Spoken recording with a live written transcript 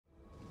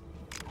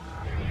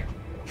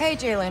Hey,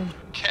 Jalen.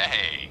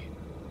 Kay,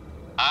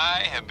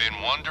 I have been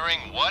wondering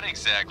what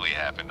exactly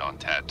happened on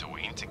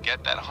Tatooine to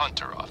get that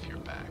hunter off your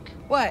back.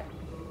 What?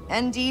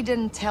 ND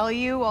didn't tell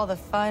you all the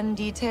fun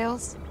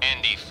details?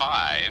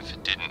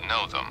 ND5 didn't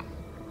know them.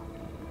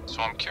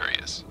 So I'm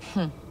curious.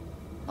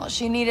 Well,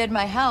 she needed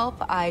my help.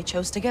 I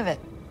chose to give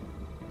it.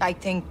 I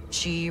think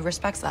she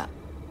respects that.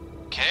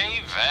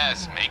 Kay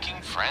Vess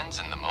making friends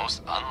in the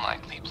most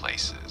unlikely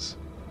places.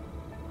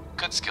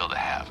 Good skill to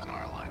have in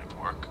our line of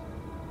work.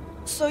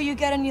 So you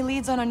get any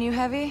leads on a new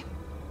heavy?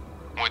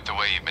 With the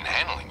way you've been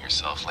handling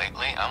yourself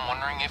lately, I'm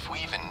wondering if we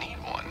even need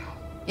one.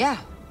 Yeah.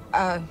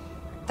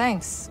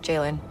 Thanks,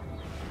 Jalen.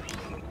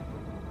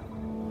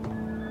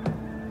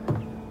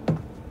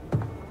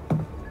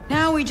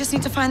 Now we just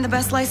need to find the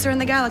best licer in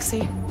the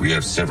galaxy. We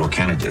have several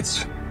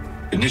candidates.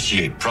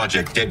 Initiate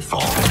Project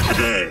Deadfall.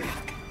 Today.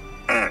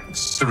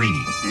 X 3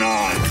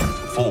 9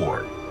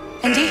 4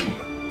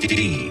 ND?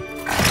 D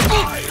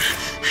 5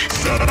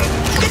 7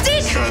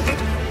 ND! 7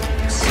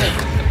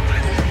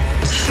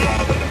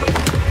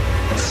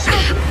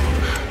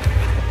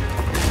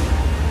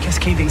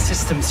 Cascading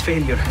systems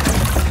failure.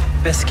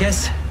 Best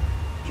guess,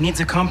 he needs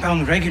a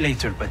compound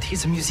regulator, but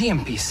he's a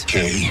museum piece.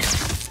 Kay,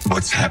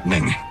 what's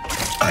happening?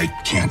 I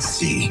can't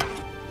see.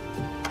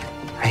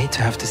 I hate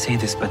to have to say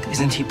this, but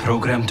isn't he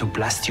programmed to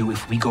blast you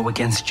if we go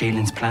against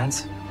Jalen's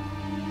plans?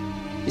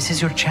 This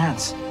is your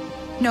chance.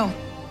 No.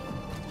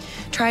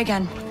 Try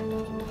again.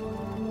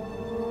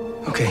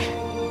 Okay.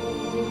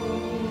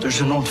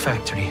 There's an old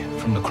factory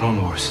from the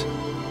Clone Wars.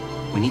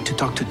 We need to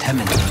talk to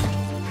Temin.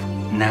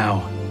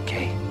 Now,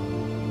 Kay.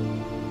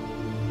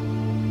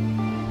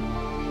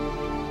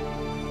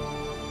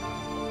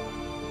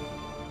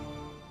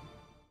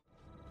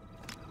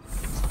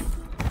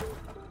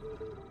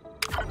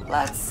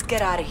 Let's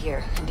get out of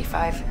here,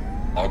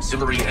 ND5.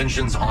 Auxiliary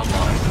engines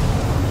online.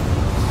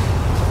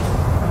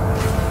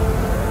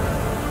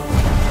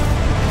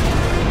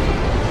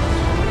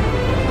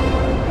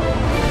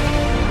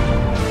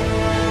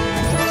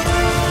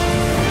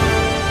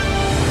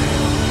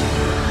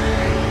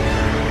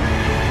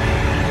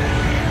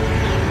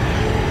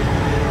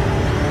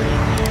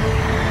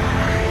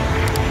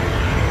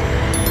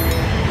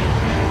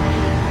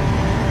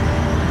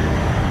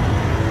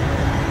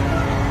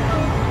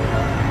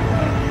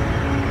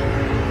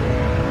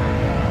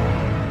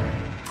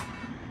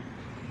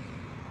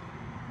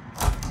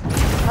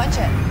 Punch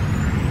it.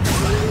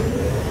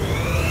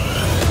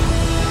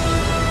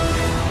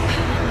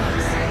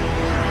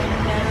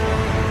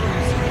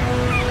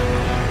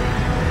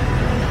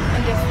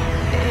 And if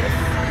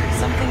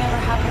something ever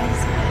happens,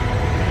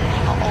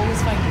 I'll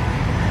always find you.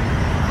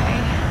 Okay?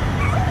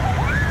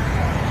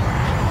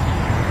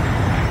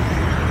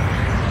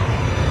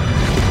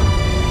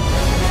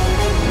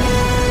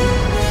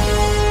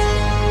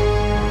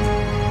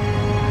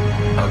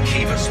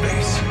 Akiva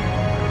space.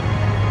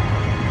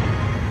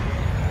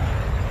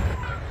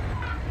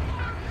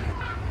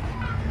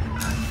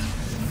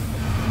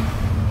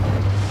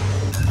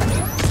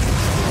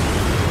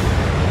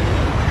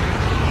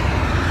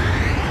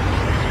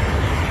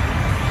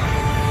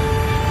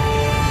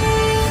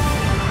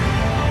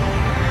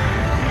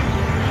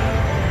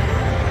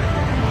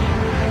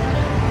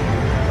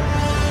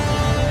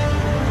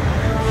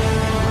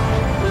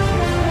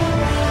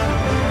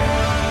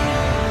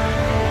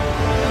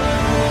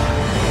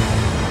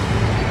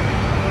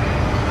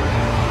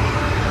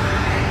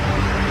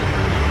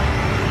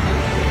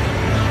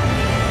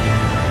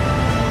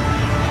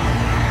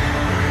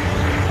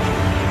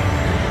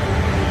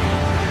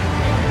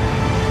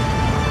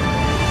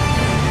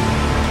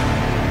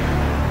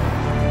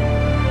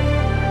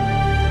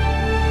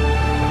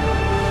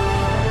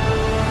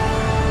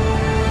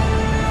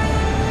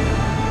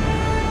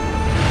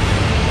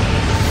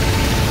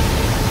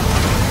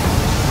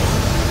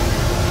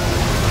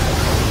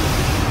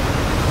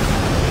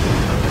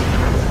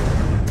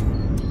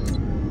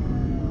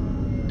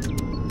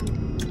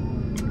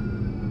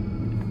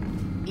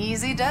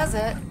 Easy does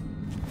it.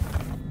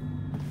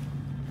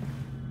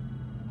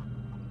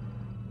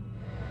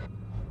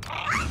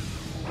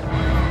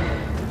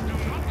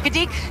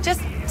 Kadik,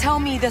 just tell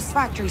me this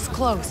factory's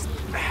closed.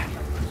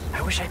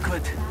 I wish I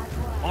could.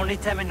 Only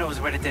Temin knows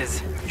where it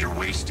is. You're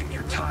wasting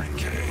your time,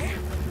 Kay.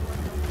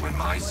 When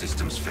my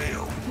systems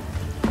fail,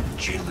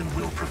 Jalen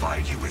will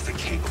provide you with a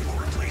capable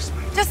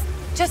replacement.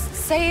 Just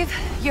save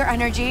your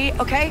energy,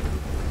 okay?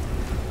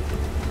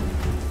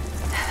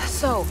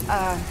 So,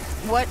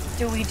 what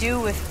do we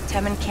do if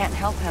Temin can't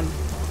help him?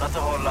 Not a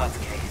whole lot,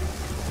 Kay.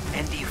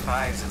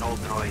 ND5's an old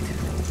droid.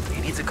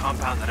 He needs a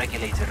compound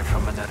regulator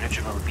from an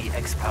original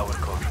BX power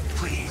core.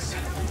 Please,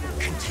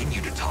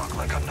 continue to talk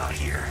like I'm not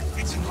here.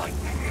 It's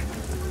enlightening.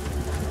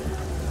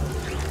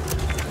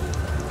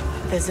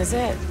 This is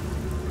it.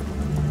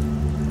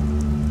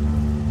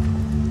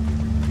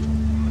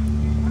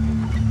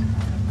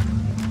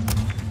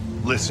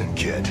 Listen,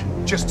 kid.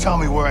 Just tell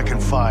me where I can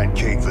find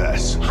Kay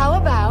Vess. How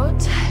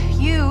about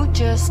you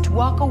just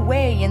walk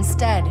away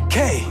instead?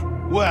 Kay!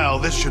 Well,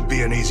 this should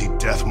be an easy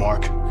death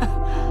mark.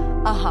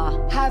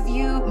 Uh-huh. Have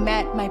you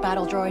met my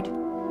battle droid?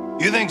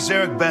 You think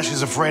Zarek Besh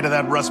is afraid of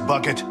that rust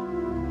bucket?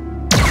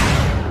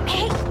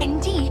 Hey,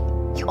 ND,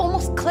 you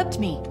almost clipped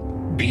me.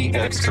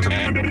 BX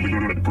command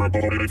unit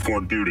reported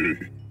for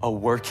duty. A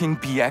working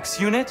BX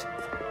unit?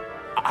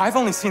 I've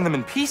only seen them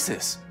in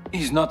pieces.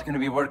 He's not going to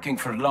be working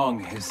for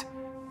long. His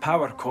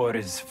power core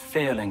is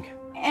failing.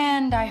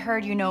 And I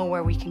heard you know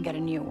where we can get a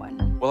new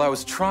one. Well, I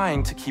was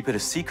trying to keep it a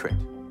secret.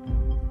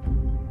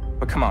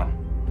 But come on,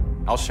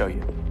 I'll show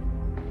you.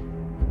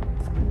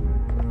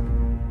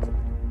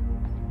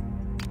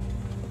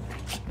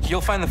 You'll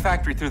find the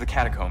factory through the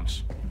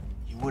catacombs.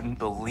 You wouldn't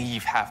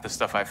believe half the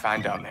stuff I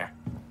find down there.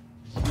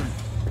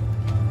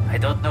 I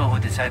don't know who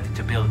decided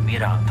to build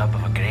Mira on top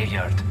of a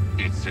graveyard.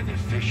 It's an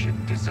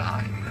efficient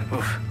design.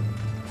 Oof.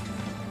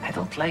 I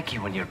don't like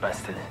you when you're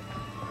busted.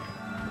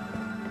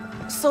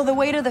 So the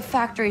way to the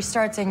factory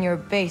starts in your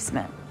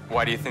basement.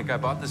 Why do you think I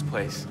bought this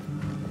place?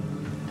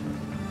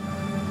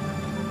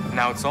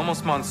 Now, it's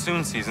almost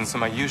monsoon season, so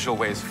my usual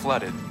way is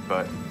flooded,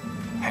 but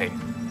hey,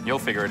 you'll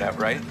figure it out,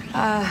 right?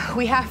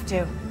 We have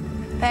to.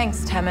 Thanks,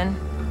 Temin.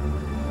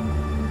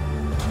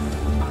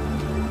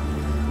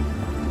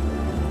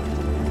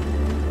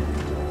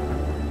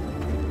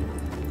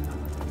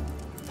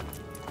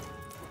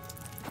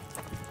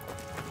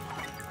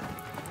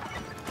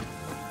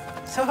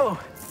 So,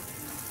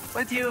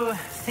 what do you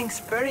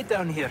think's buried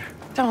down here?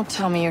 Don't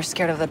tell me you're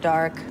scared of the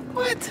dark.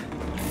 What?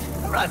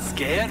 I'm not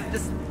scared.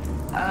 Just,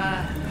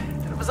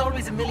 there was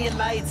always a million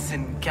lights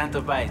in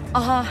Canto Bight.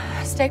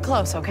 Uh-huh. Stay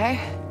close, okay?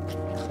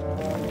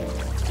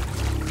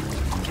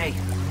 Okay,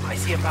 I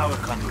see a power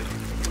conduit.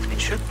 It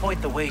should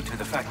point the way to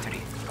the factory.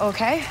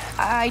 Okay,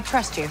 I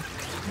trust you.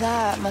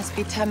 That must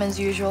be Temin's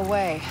usual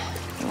way.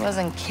 He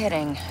wasn't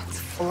kidding. It's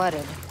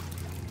flooded.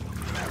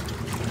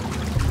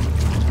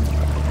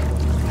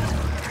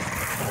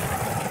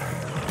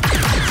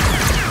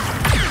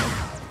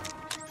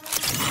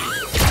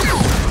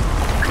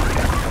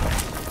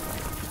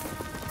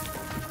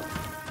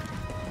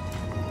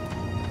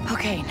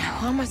 Okay, now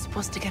how am I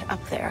supposed to get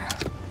up there?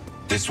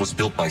 This was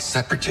built by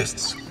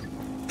separatists.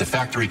 The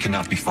factory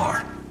cannot be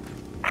far.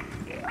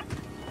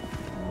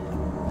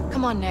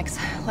 Come on, Nix.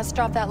 Let's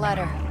drop that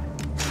ladder.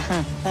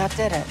 That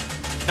did it.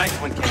 Nice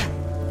one, Kay.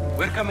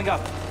 We're coming up.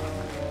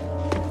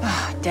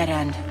 Dead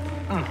end.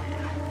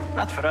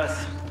 Not for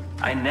us.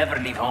 I never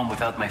leave home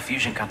without my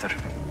fusion cutter.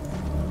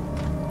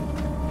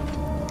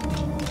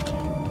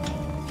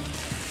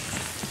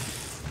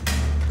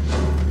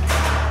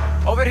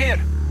 Over here.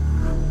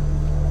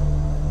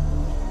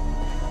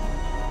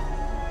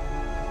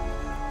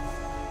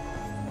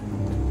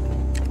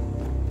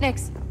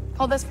 Nix,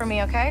 hold this for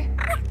me, okay?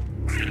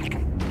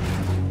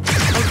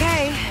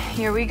 Okay,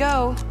 here we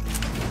go.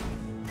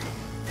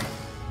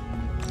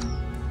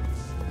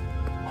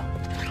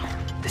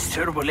 This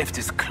turbo lift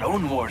is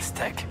Clone Wars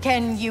tech.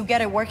 Can you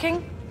get it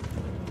working?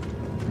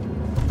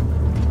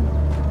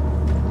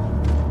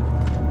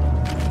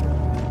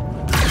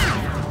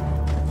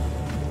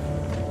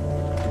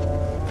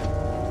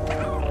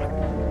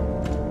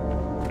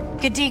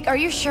 Gadik, are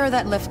you sure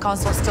that lift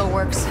console still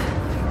works?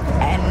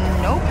 And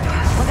nope.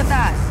 Look at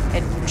that.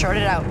 It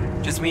shorted out.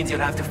 Just means you'll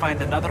have to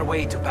find another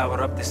way to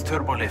power up this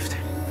turbo lift.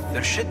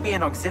 There should be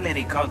an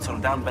auxiliary console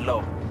down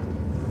below.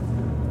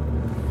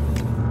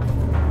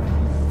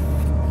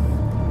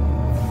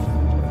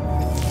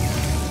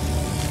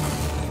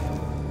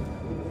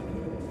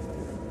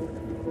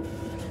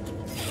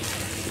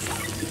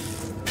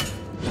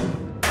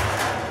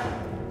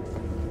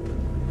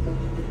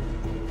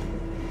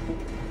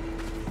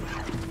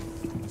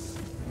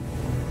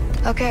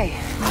 Okay,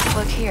 let's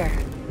look here.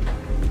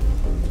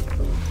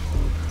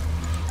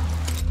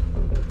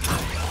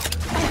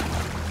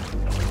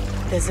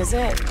 This is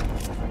it.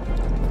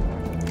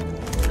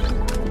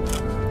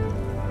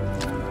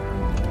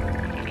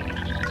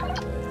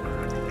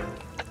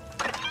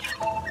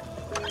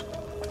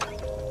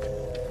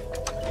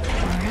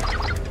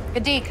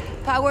 Gadik,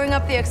 powering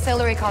up the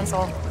auxiliary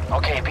console.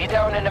 Okay, be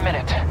down in a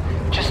minute.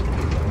 Just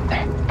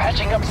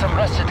patching up some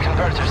rusted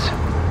converters.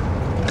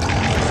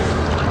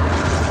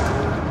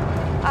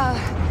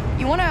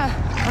 You wanna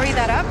hurry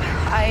that up?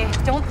 I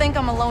don't think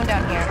I'm alone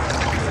down here.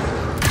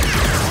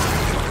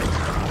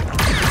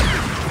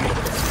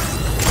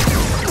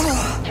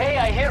 Kay,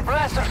 I hear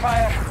blaster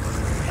fire.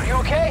 Are you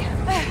okay?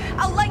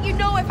 I'll let you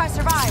know if I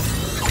survive.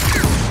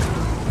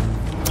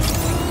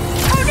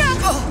 Oh no!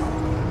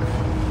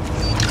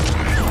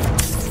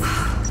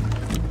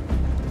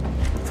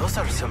 Those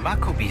are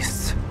Samako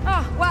beasts.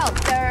 Oh, well,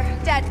 they're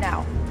dead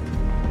now.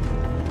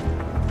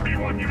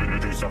 B1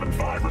 Unit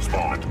 275,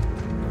 respond.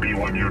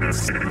 B1 Unit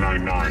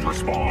 699,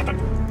 respond.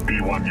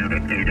 B1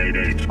 Unit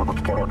 888,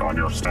 report on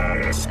your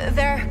status.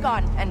 They're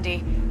gone,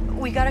 ND.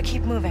 We gotta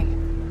keep moving.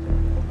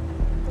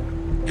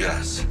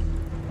 Yes.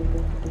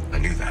 I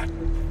knew that.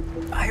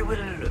 I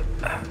will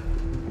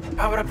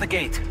power up the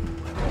gate.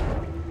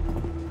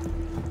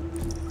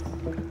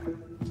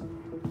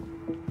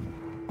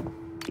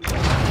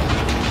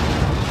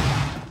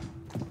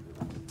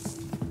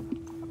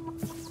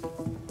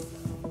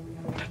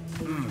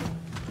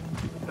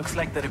 Looks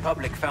like the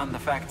Republic found the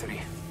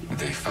factory.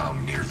 They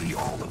found nearly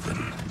all of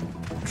them.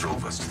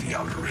 Drove us to the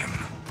Outer Rim.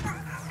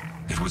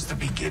 It was the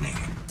beginning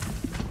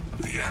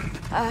of the end.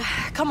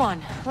 Come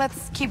on.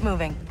 Let's keep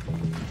moving.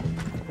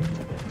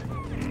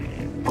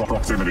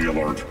 Proximity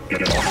alert.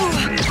 Get it off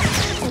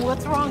me.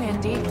 What's wrong,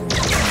 Andy?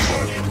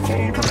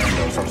 Clone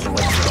commandos are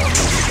surrounded on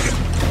position.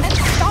 And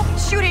stop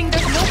shooting!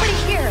 There's nobody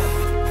here!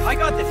 I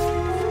got this.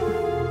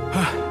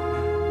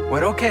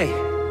 We're okay.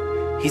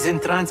 He's in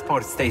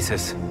transport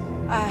stasis.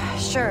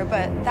 Sure,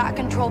 but that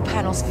control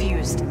panel's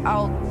fused.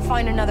 I'll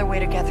find another way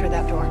to get through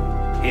that door.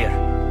 Here,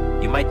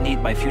 you might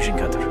need my fusion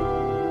cutter.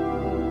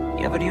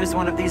 You ever used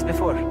one of these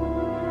before?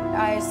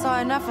 I saw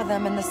enough of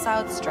them in the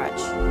south stretch.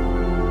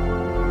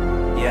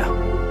 Yeah,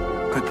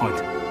 good point.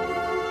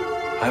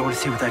 I will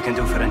see what I can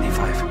do for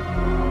ND5.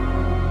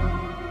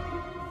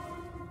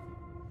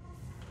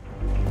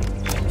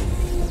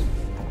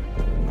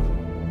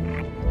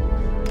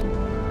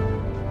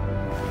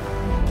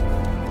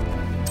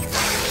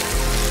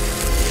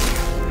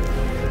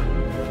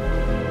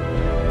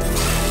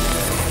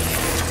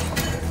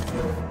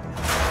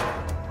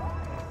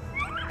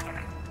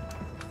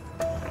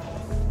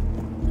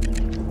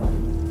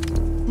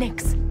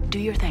 Nix, do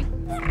your thing.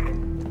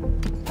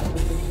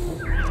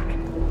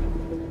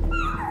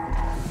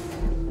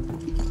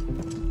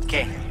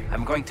 Okay,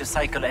 I'm going to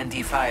cycle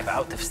ND5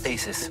 out of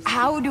stasis.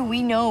 How do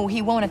we know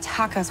he won't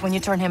attack us when you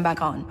turn him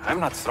back on? I'm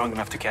not strong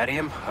enough to carry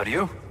him, are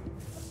you?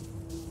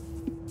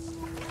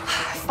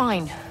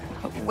 Fine.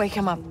 Wake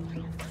him up.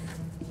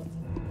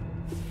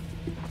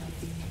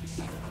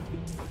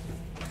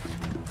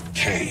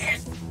 Kay,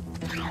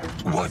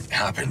 what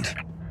happened?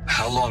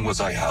 How long was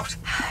I out?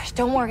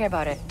 Don't worry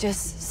about it.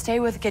 Just stay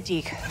with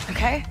Gadik,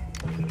 okay?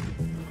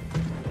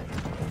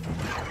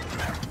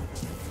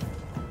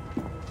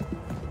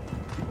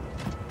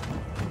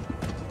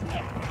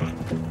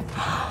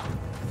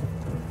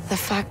 The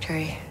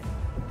factory.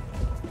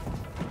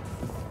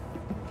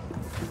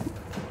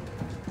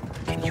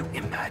 Can you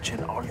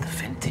imagine all the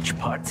vintage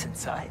parts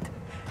inside?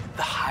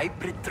 The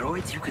hybrid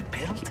droids you could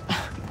build?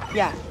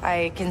 Yeah,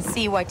 I can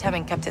see why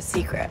Temming kept it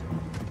secret.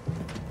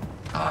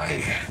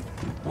 I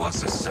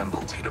was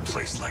assembled in a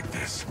place like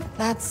this.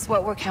 That's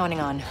what we're counting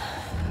on.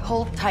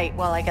 Hold tight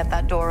while I get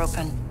that door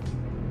open.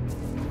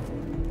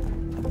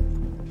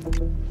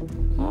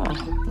 Oh,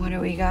 what do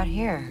we got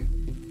here?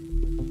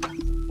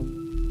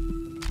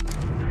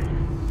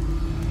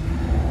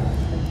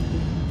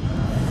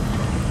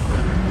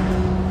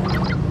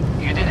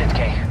 You did it,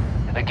 Kay.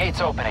 The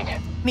gate's opening.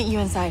 Meet you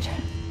inside.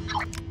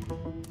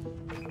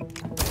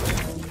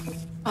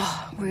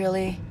 Oh,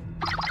 really?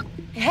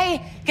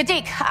 Hey,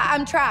 Gadik,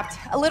 I'm trapped.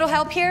 A little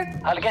help here?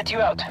 I'll get you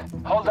out.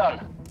 Hold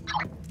on.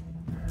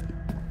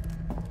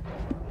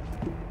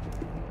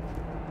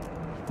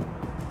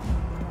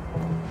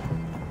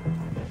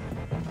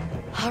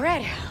 All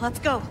right, let's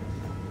go.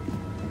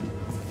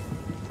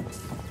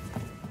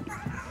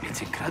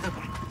 It's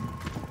incredible.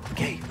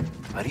 Kay,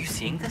 are you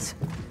seeing this?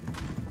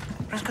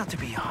 There's got to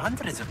be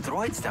hundreds of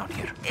droids down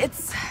here.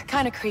 It's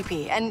kind of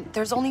creepy, and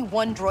there's only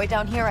one droid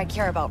down here I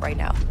care about right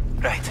now.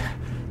 Right.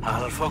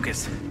 I'll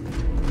focus.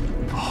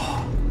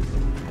 Oh,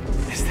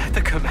 is that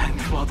the command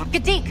model?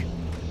 Gadik!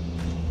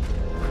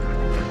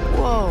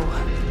 Whoa,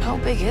 how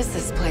big is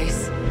this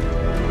place?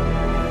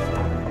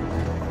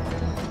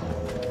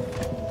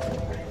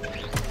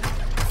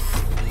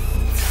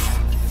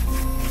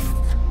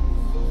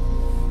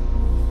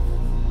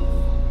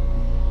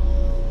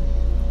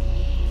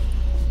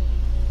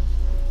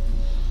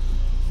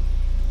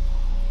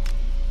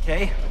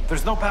 Okay,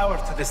 there's no power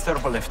to this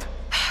turbo lift.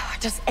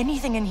 Does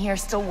anything in here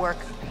still work?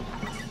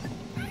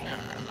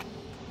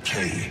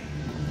 Kay,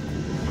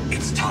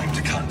 it's time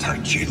to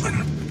contact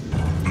Jalen.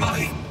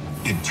 My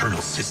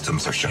internal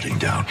systems are shutting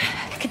down.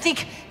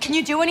 Gadik, can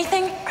you do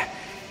anything?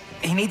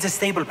 He needs a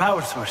stable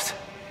power source.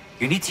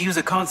 You need to use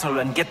a console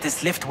and get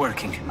this lift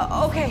working.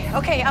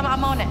 Okay,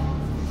 I'm on it.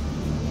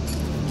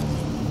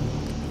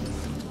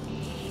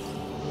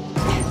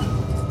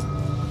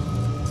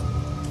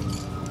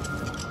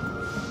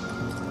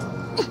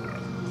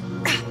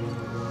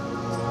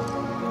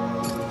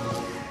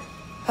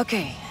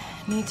 Okay,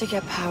 need to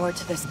get power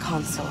to this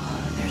console.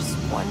 There's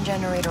one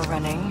generator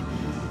running.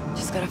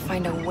 Just gotta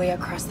find a way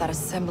across that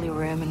assembly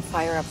room and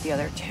fire up the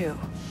other two.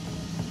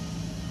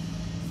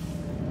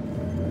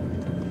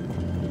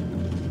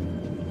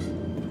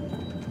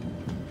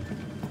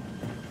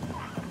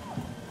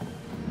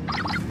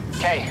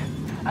 Okay,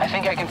 I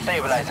think I can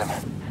stabilize him.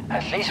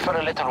 At least for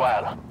a little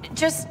while.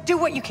 Just do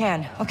what you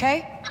can,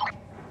 okay?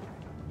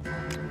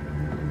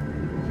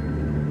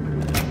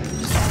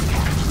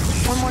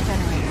 One more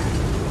generator.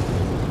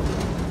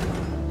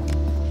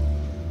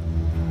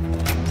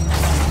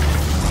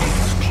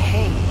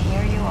 Okay,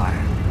 here you are.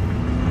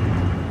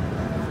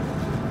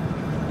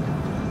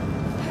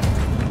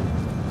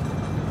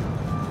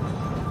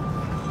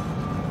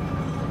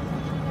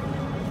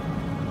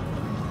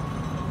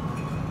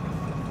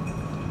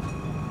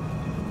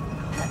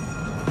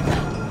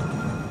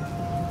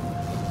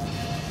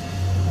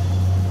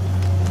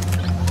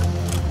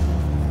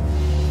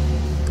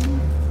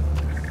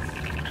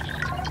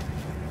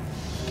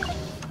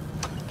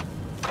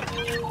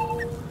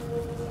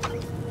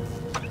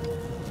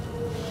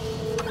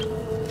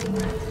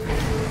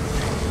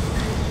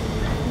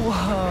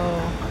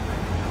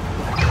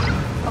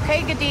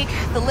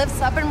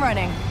 lift's up and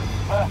running.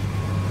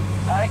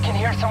 I can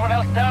hear someone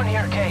else down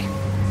here, Kay.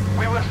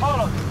 We were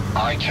followed.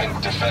 I can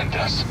defend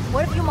us.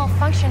 What if you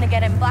malfunction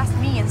again and blast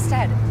me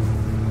instead?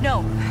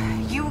 No,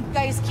 you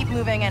guys keep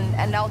moving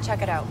and I'll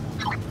check it out.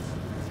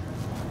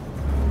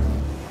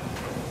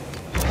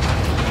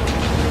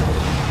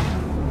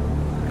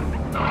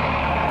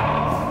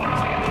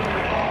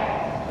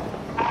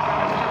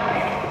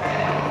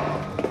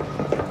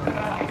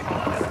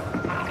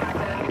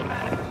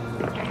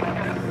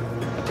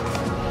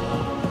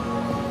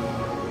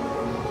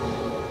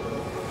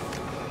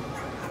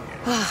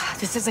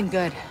 This isn't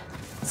good.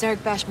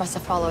 Zarek Besh must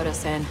have followed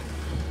us in.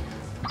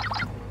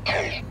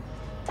 Kay,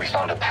 we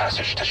found a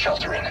passage to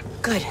shelter in.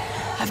 Good.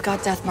 I've got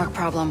deathmark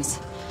problems.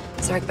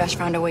 Zarek Besh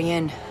found a way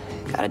in.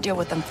 Gotta deal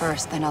with them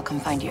first, then I'll come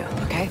find you,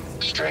 okay?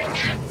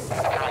 Strange.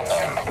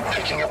 I'm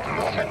picking up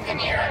movement in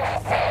here.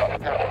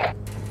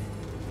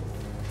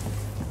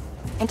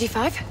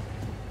 NT5?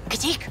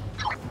 Katik?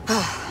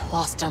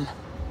 Lost him.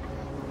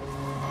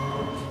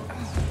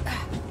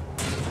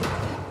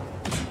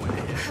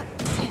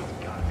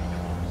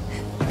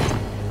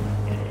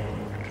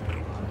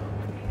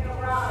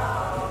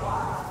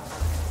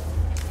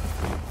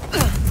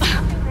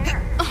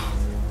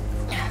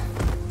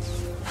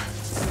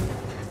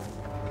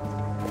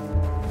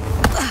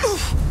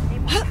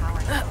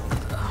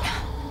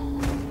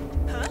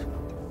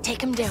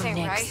 Take him down,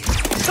 Nix. Right?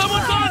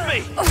 Someone's on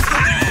me!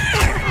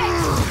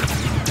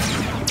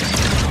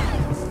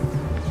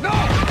 No!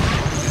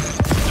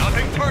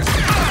 Nothing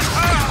personal.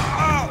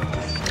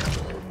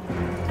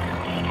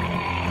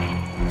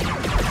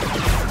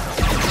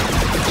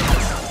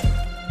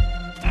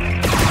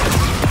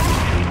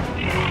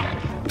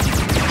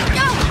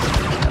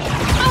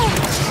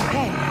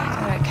 Okay,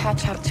 gotta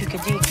catch up to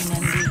Kadik and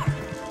then be...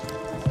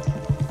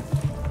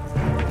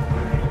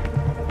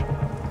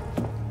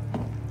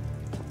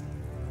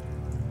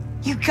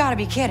 You gotta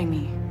be kidding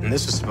me. And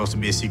this is supposed to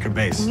be a secret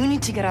base. You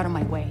need to get out of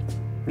my way.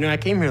 You know, I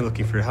came here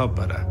looking for your help,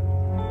 but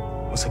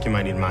looks like you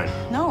might need mine.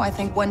 No, I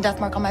think one death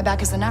mark on my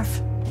back is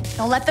enough.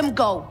 Now let them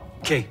go.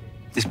 Okay,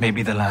 this may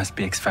be the last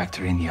BX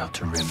factory in the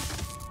Outer Rim.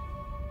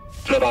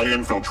 Jedi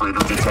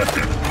infiltrator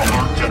detected.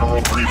 Alert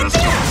General Grievous.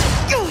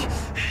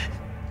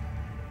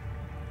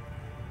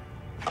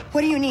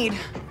 What do you need?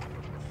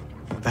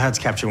 The Huts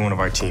captured one of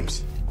our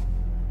teams.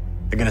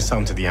 They're gonna sell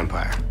him to the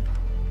Empire.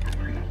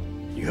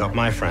 You help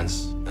my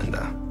friends, and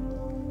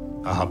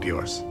I'll help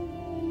yours.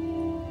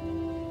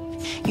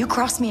 You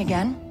cross me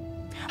again,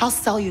 I'll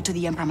sell you to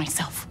the Emperor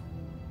myself.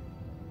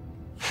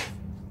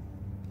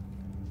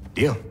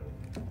 Deal.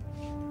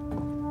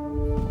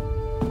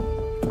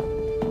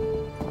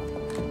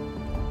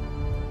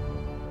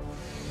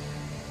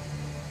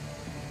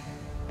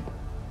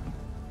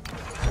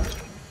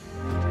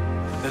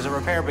 There's a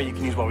repair bay you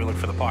can use while we look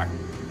for the part.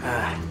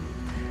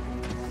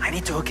 I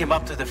need to hook him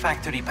up to the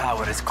factory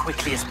power as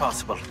quickly as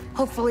possible.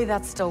 Hopefully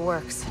that still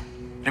works.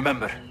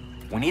 Remember,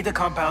 we need a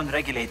compound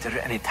regulator,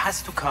 and it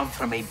has to come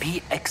from a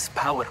BX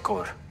power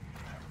core.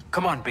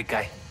 Come on, big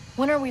guy.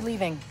 When are we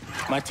leaving?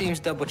 My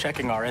team's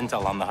double-checking our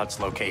intel on the Hut's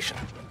location.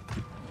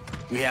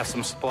 We have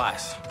some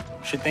supplies.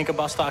 Should think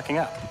about stocking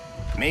up.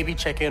 Maybe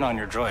check in on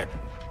your droid.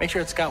 Make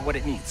sure it's got what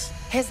it needs.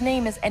 His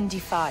name is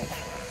ND5.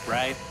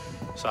 Right?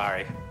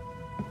 Sorry.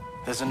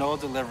 There's an old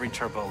delivery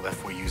turbo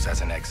lift we use as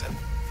an exit.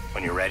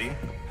 When you're ready,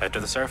 head to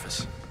the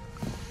surface.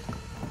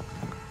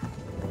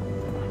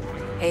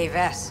 Hey,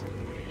 Vess.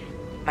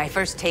 My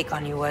first take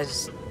on you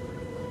was...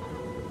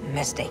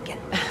 mistaken.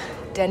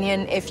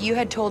 Denyon, if you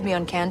had told me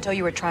on Canto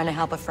you were trying to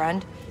help a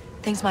friend,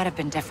 things might have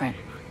been different.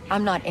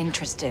 I'm not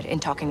interested in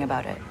talking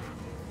about it.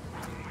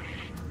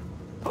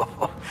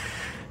 Oh,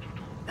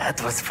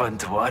 that was fun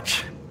to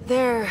watch.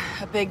 They're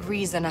a big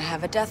reason I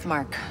have a death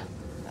mark.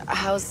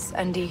 How's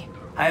Andy?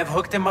 I have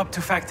hooked him up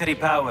to factory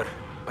power,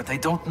 but I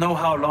don't know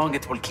how long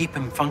it will keep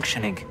him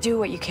functioning. Do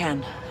what you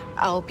can.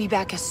 I'll be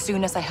back as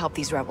soon as I help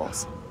these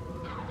rebels.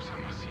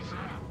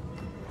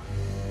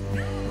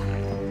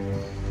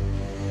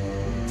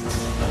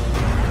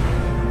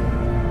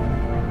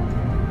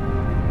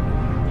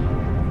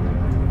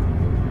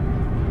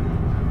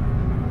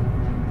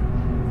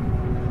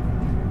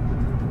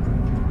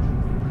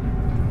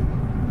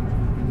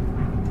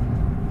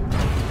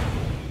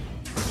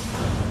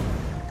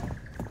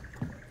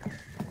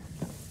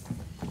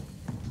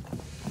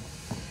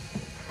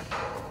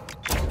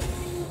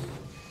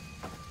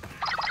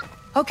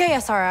 Okay,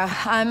 Asara,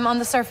 I'm on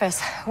the surface.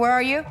 Where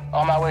are you?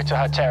 On my way to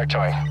Hut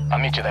territory. I'll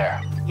meet you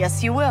there.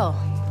 Yes, you will.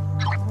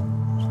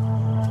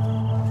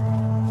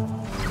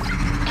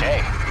 Okay,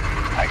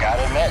 I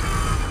gotta admit,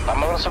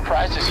 I'm a little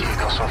surprised to see you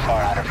go so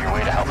far out of your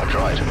way to help a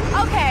droid.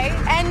 Okay,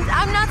 and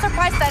I'm not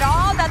surprised at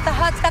all that the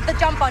Huts got the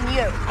jump on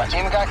you. My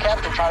team got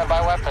captured trying to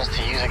buy weapons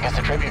to use against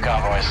the tribute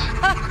convoys.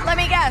 Let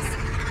me guess.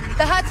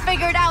 The Huts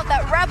figured out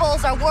that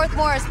rebels are worth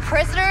more as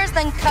prisoners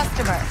than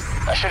customers.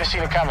 I should have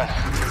seen it coming.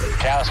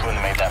 Callus wouldn't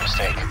have made that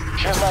mistake.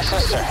 She was my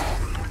sister,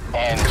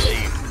 and she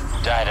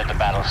died at the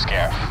Battle of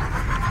Scarif.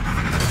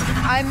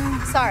 I'm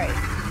sorry.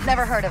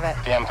 Never heard of it.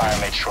 The Empire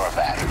made sure of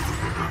that.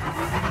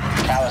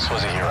 Callus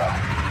was a hero.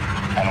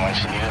 And when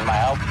she needed my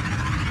help,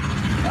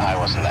 I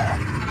wasn't there.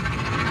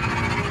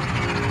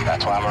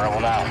 That's why I'm a rebel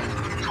now.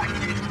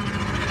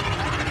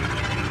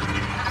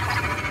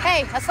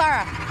 Hey,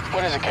 Asara.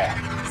 What is it, Kay?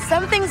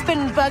 Something's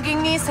been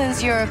bugging me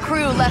since your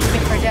crew left me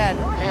for dead.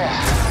 Yeah.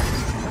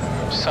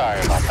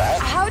 Sorry about that.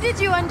 How did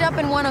you end up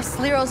in one of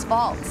Sliro's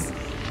vaults?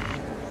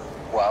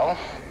 Well,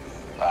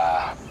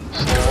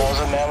 Sliro was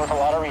a man with a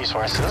lot of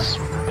resources,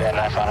 and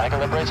I thought I could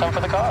liberate some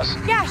for the cause.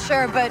 Yeah,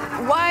 sure, but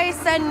why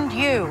send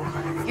you?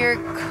 You're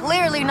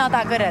clearly not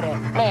that good at it.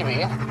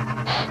 Maybe,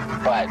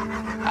 but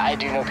I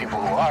do know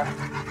people who are,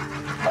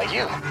 like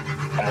you.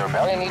 And the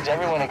rebellion needs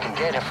everyone it can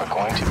get if we're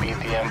going to beat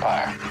the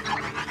Empire.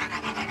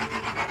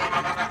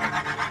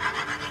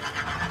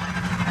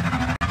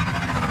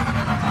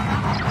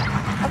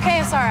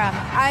 Okay, Asara,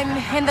 I'm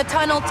in the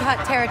tunnel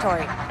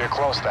territory. You're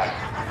close then.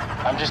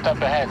 I'm just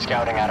up ahead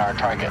scouting at our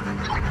target.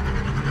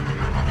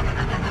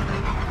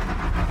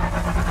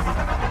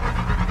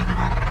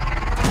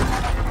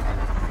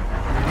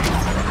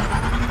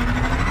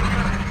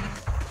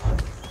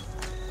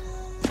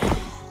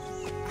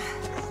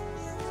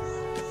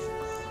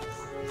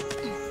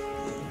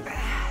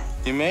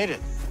 You made it.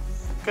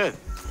 Good.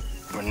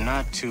 We're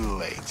not too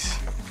late.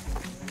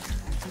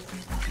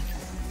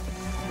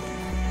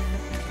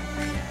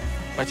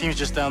 My team's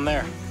just down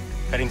there,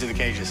 heading to the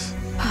cages.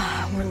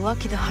 We're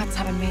lucky the Hutts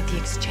haven't made the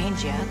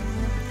exchange yet.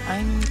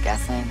 I'm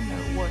guessing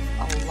they're worth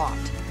a lot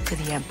to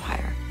the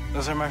Empire.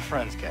 Those are my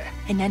friends, Kay.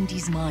 And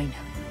Endy's mine.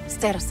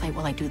 Stay out of sight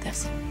while I do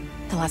this.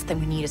 The last thing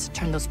we need is to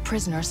turn those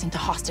prisoners into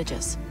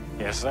hostages.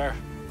 Yes, sir.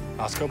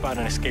 I'll scope out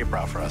an escape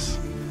route for us.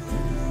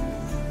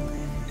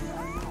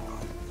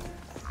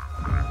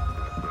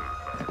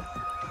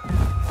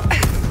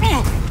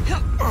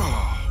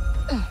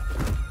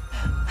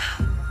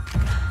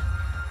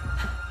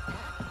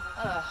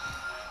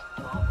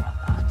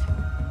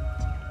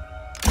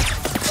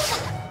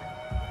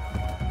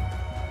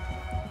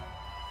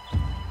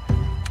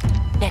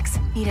 Nix,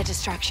 need a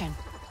distraction.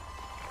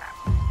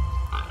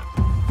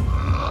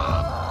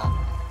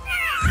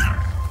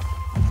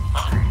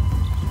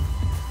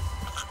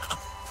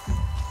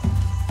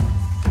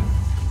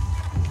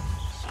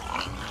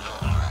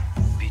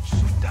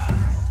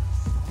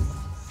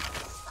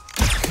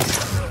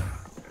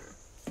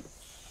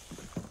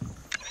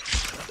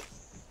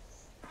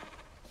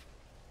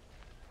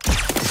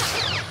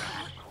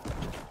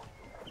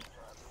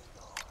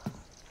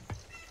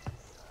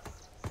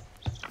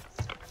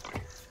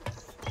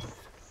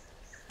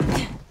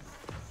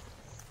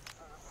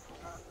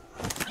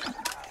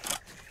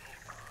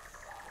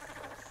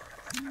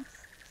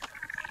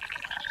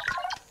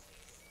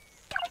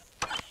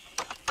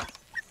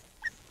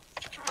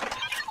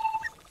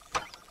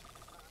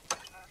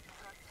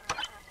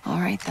 All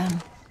right,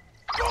 then.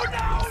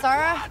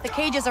 Sarah, the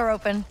cages are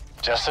open.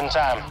 Just in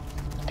time.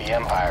 The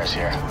Empire's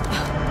here.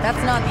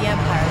 That's not the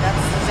Empire, that's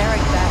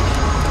Zarek Beck.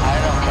 I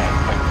don't care,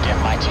 but get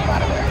my team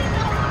out of there.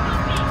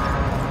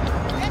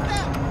 Get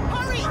them!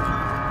 Hurry!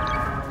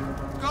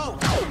 Go!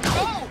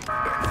 Go!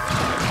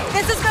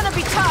 This is gonna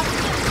be tough.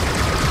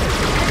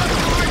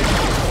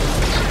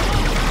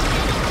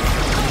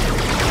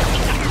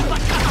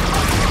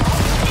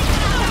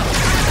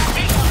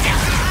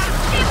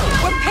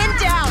 We're pinned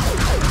down.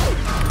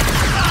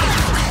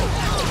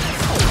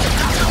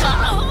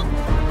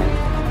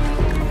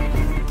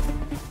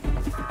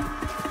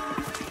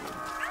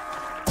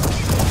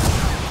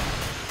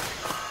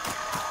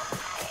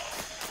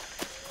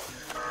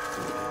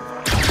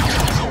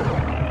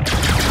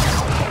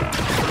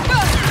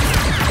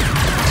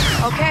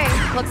 Okay,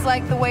 looks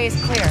like the way is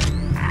clear.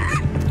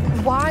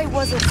 Why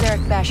was it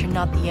Zarek Besh and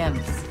not the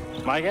Imps?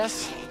 My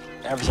guess?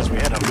 Ever since we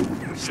hit him,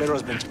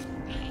 Sliro's been...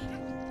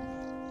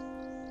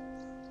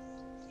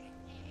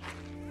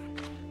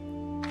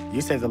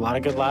 You saved a lot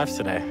of good lives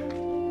today.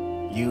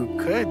 You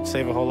could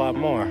save a whole lot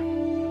more.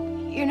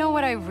 You know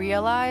what I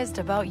realized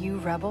about you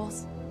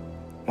rebels?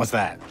 What's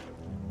that?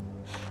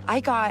 I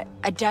got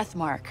a death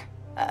mark,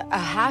 a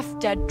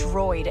half-dead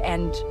droid,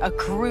 and a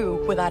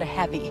crew without a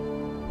heavy.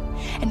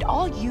 And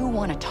all you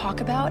want to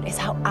talk about is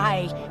how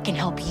I can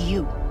help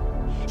you.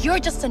 You're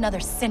just another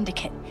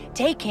syndicate,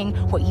 taking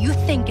what you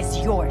think is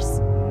yours.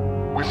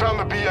 We found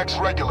the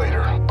BX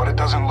regulator, but it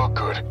doesn't look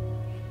good.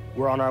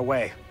 We're on our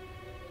way.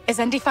 Is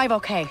ND5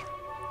 okay?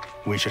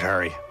 We should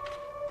hurry.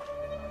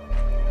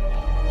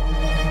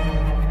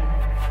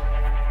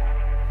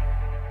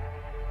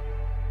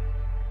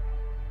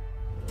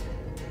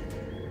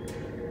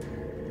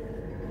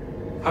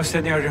 How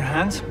steady are your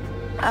hands?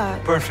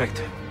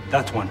 Perfect.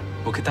 That one.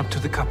 Hook it up to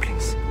the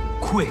couplings.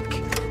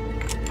 Quick.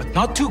 But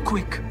not too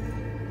quick.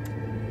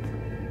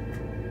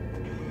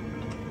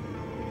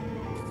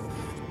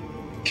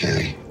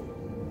 Kay.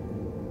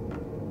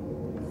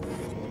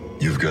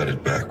 You've got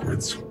it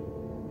backwards.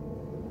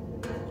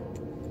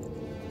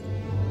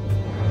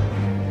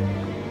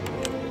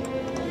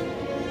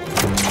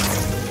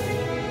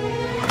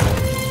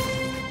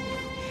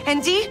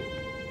 ND?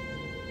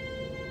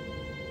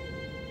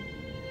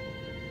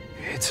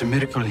 It's a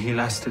miracle he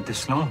lasted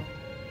this long.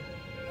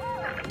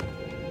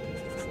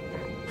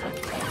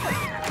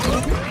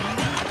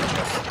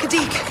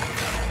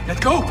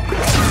 Go!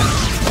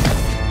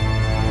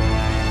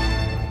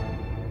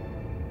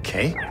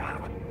 Kay?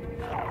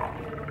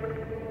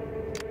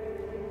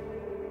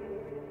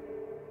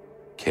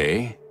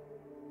 Kay?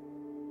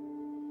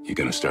 You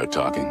gonna start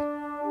talking?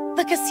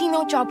 The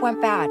casino job went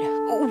bad.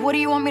 What do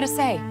you want me to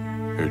say?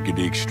 Heard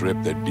Gadik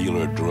stripped that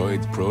dealer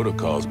droid's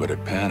protocols, but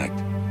it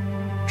panicked.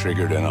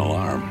 Triggered an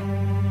alarm.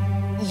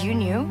 You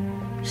knew?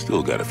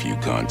 Still got a few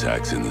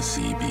contacts in the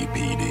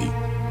CBPD.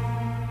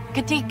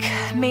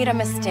 Gadik made a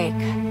mistake.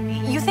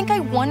 You think I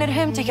wanted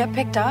him to get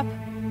picked up?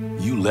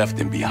 You left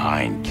him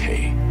behind,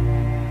 Kay.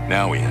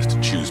 Now he has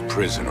to choose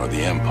prison or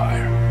the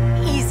Empire.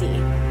 Easy.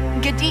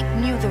 Gadik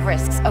knew the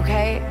risks,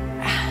 okay?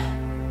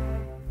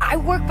 I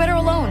work better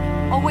alone.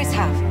 Always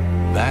have.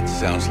 That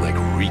sounds like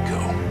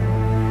Rico.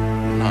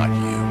 Not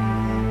you.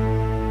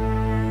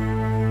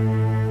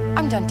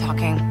 I'm done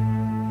talking.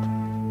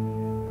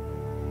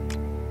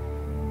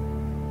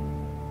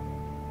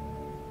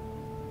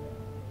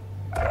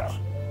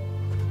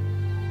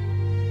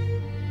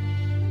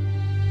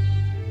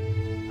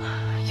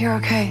 You're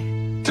okay.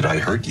 Did I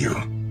hurt you?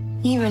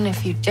 Even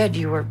if you did,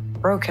 you were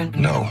broken.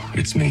 No,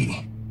 it's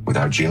me.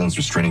 Without Jalen's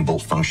restraining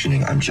bolt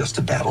functioning, I'm just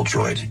a battle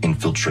droid.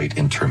 Infiltrate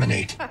and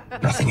terminate.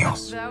 Nothing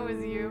else. That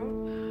was you.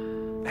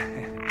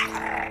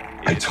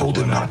 I told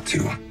him not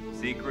to.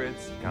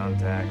 Secrets,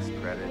 contacts,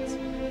 credits.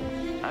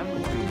 I'm the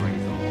one who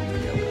brings them all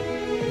together.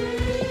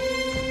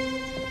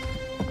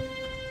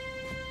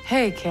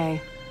 Hey, Kay.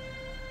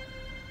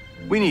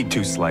 We need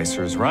 2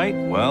 slicers, right?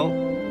 Well,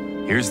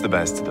 here's the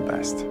best of the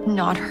best.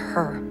 Not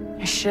her.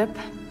 A ship,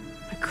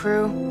 a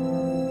crew,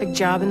 big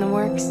job in the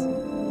works.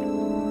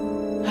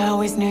 I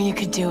always knew you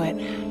could do it.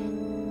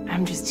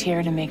 I'm just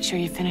here to make sure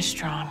you finish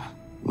strong.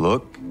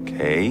 Look,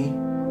 Kay,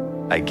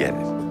 I get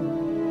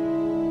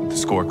it. The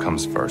score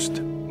comes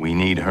first. We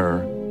need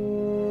her.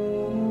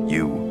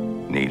 You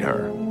need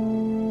her.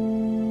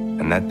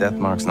 And that death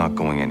mark's not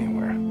going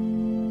anywhere.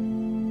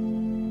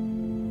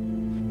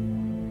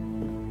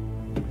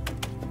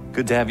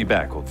 Good to have you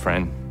back, old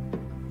friend.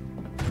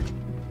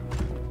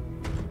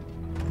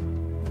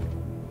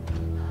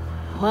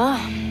 Well,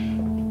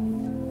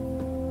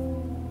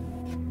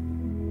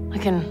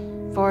 looking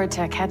forward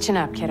to catching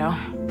up, kiddo.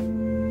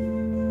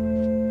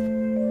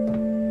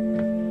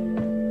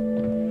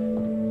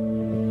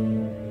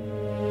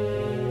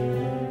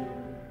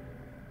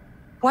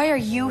 Why are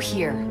you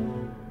here?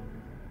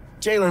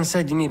 Jalen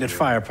said you needed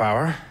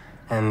firepower,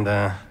 and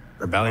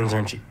rebellions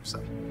aren't cheap,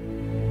 so.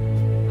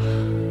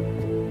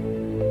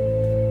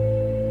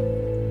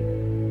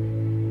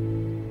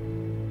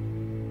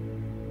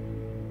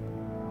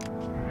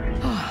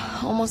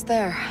 Almost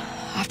there.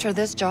 After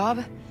this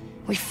job,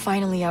 we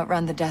finally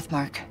outrun the death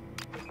mark.